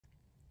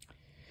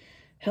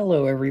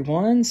Hello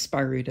everyone,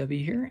 Spyro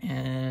W here,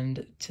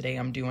 and today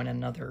I'm doing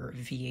another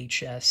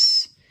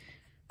VHS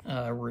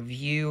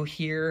review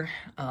here.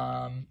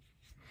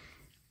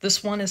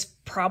 This one is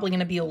probably going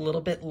to be a little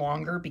bit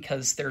longer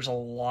because there's a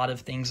lot of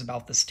things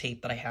about this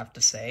tape that I have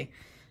to say.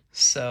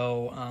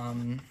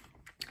 So,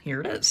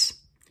 here it is.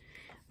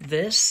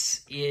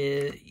 This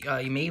is,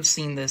 you may have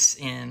seen this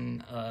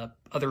in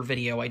other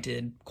video I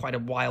did quite a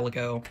while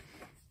ago,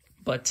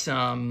 but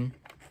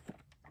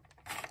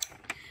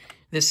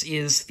this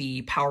is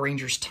the Power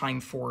Rangers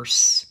Time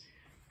Force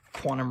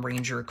Quantum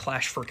Ranger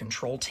Clash for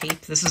Control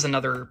tape. This is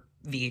another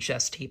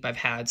VHS tape I've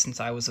had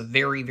since I was a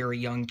very, very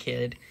young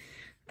kid.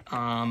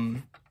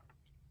 And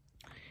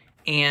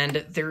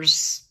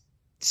there's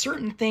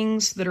certain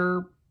things that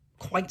are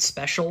quite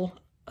special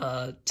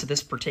to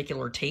this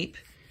particular tape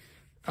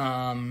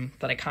that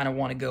I kind of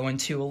want to go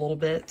into a little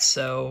bit.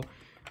 So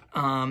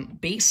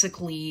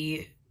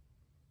basically,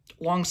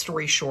 long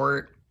story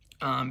short,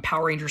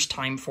 Power Rangers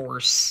Time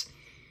Force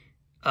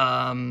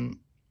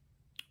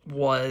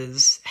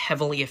was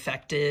heavily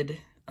affected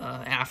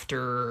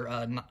after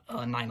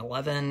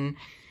 9/11.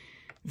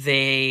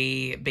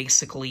 They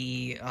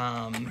basically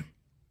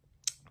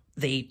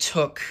they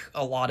took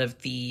a lot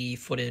of the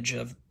footage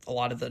of a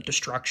lot of the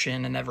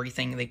destruction and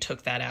everything. They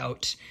took that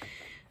out,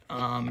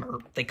 or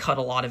they cut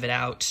a lot of it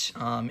out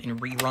in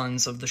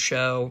reruns of the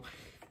show.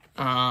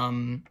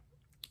 And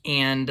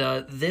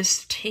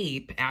this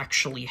tape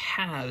actually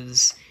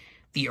has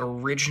the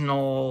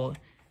original,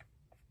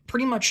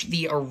 pretty much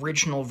the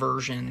original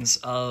versions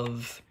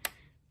of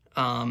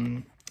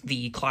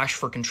the Clash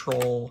for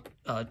Control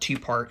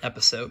two-part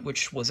episode,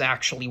 which was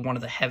actually one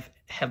of the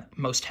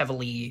most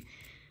heavily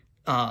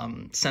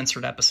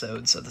censored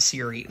episodes of the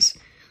series.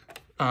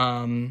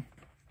 And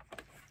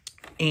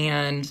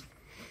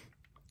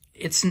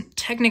it's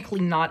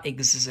technically not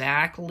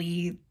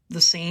exactly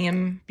the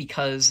same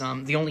because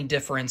the only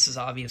difference is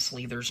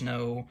obviously there's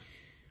no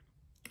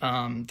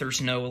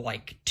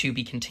like to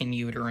be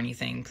continued or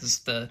anything, because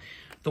the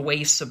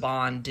way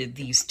Saban did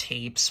these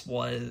tapes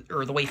was,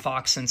 or the way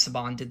Fox and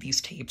Saban did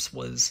these tapes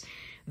was,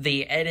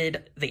 they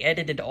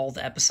edited all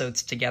the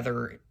episodes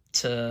together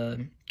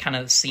to kind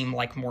of seem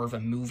like more of a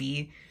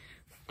movie.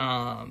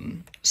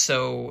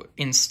 So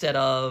instead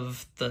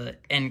of the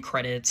end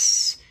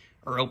credits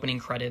or opening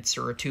credits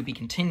or a to be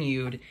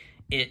continued,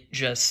 it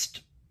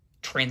just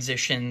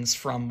transitions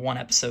from one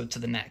episode to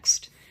the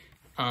next.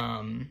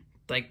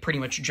 Like pretty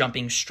much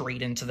jumping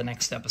straight into the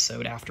next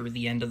episode after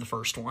the end of the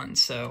first one.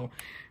 So,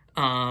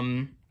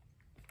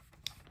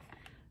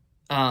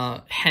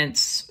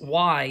 hence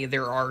why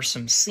there are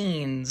some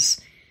scenes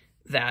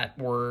that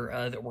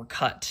were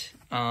cut,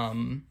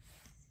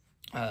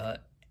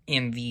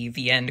 in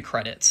the end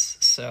credits.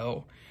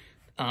 So,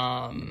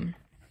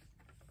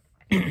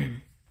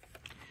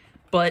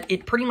 but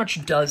it pretty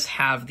much does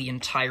have the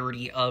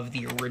entirety of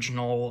the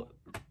original,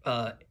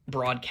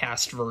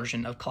 broadcast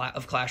version of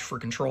Clash for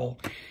Control.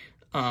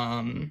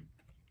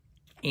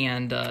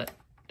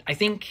 I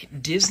think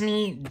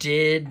Disney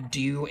did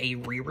do a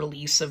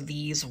re-release of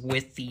these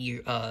with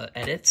the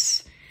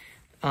edits.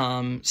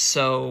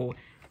 So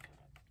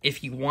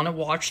if you want to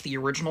watch the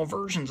original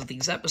versions of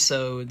these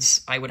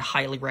episodes, I would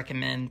highly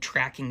recommend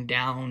tracking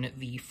down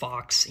the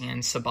Fox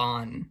and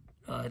Saban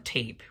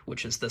tape,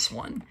 which is this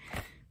one.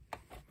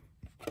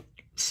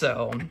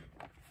 So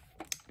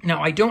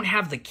now I don't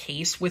have the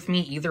case with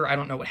me either. I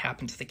don't know what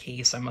happened to the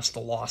case. I must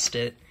have lost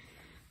it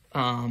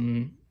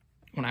when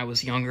I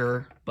was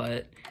younger,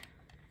 but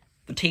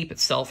the tape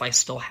itself I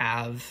still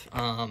have.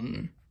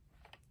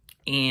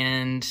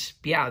 And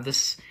yeah,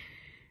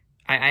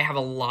 I have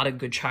a lot of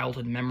good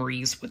childhood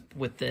memories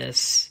with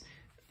this.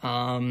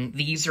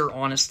 These are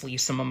honestly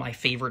some of my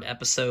favorite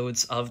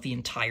episodes of the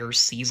entire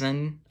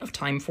season of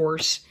Time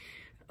Force.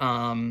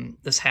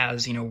 This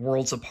has,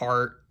 Worlds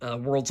Apart.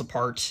 Worlds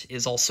Apart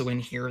is also in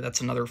here.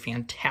 That's another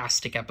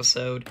fantastic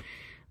episode.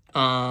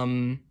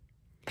 And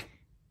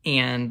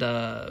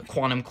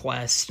Quantum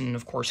Quest, and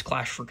of course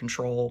Clash for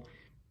Control.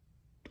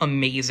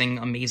 Amazing,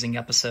 amazing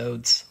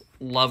episodes.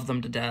 Love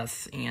them to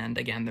death. And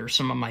again, they're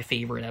some of my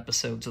favorite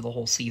episodes of the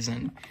whole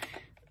season.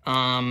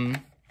 And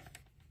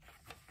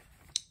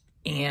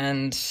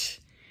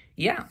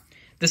yeah,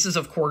 this is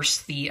of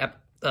course the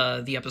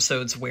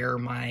episodes where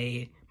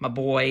my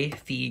boy,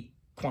 the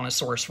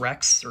Quantosaurus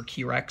Rex, or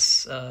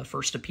Q-Rex,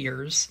 first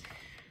appears.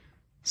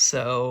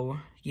 So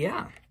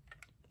yeah.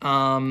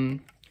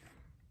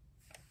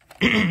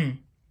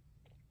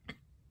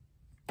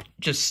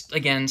 Just,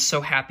 again,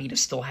 so happy to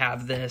still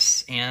have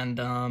this, and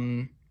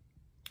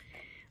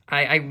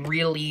I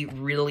really,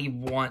 really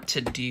want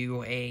to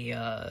do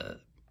a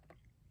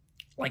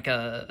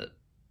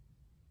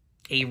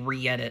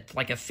re-edit,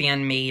 like a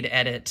fan-made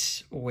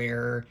edit,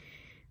 where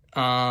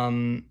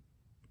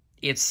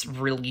it's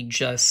really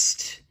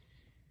just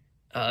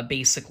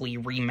basically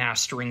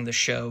remastering the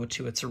show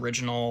to its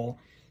original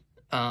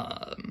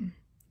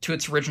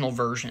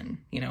version,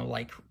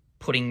 like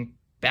putting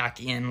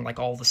back in like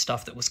all the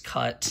stuff that was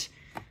cut,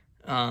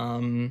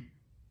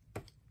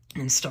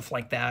 and stuff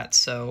like that.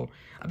 So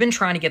I've been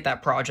trying to get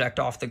that project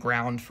off the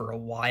ground for a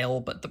while,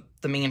 but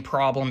the main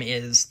problem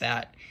is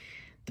that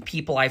the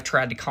people I've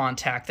tried to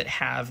contact that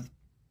have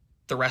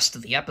the rest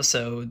of the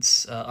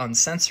episodes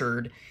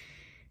uncensored,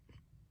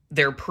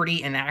 they're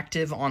pretty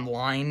inactive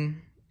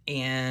online,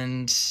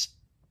 and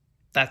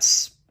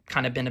that's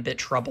kind of been a bit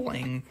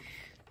troubling.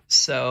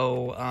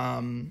 So,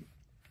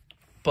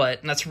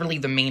 but that's really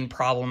the main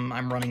problem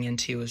I'm running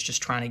into, is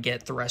just trying to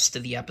get the rest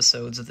of the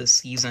episodes of this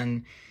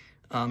season,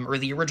 or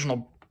the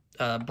original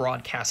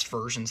broadcast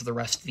versions of the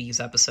rest of these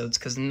episodes,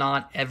 because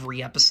not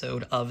every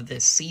episode of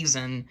this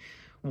season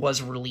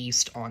was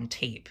released on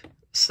tape.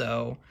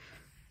 So,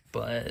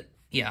 but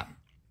yeah,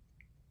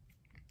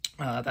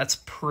 that's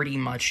pretty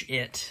much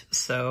it.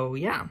 So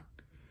yeah,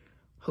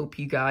 hope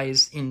you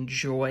guys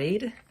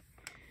enjoyed,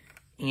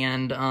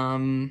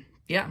 and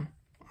yeah,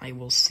 I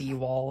will see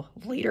you all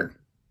later.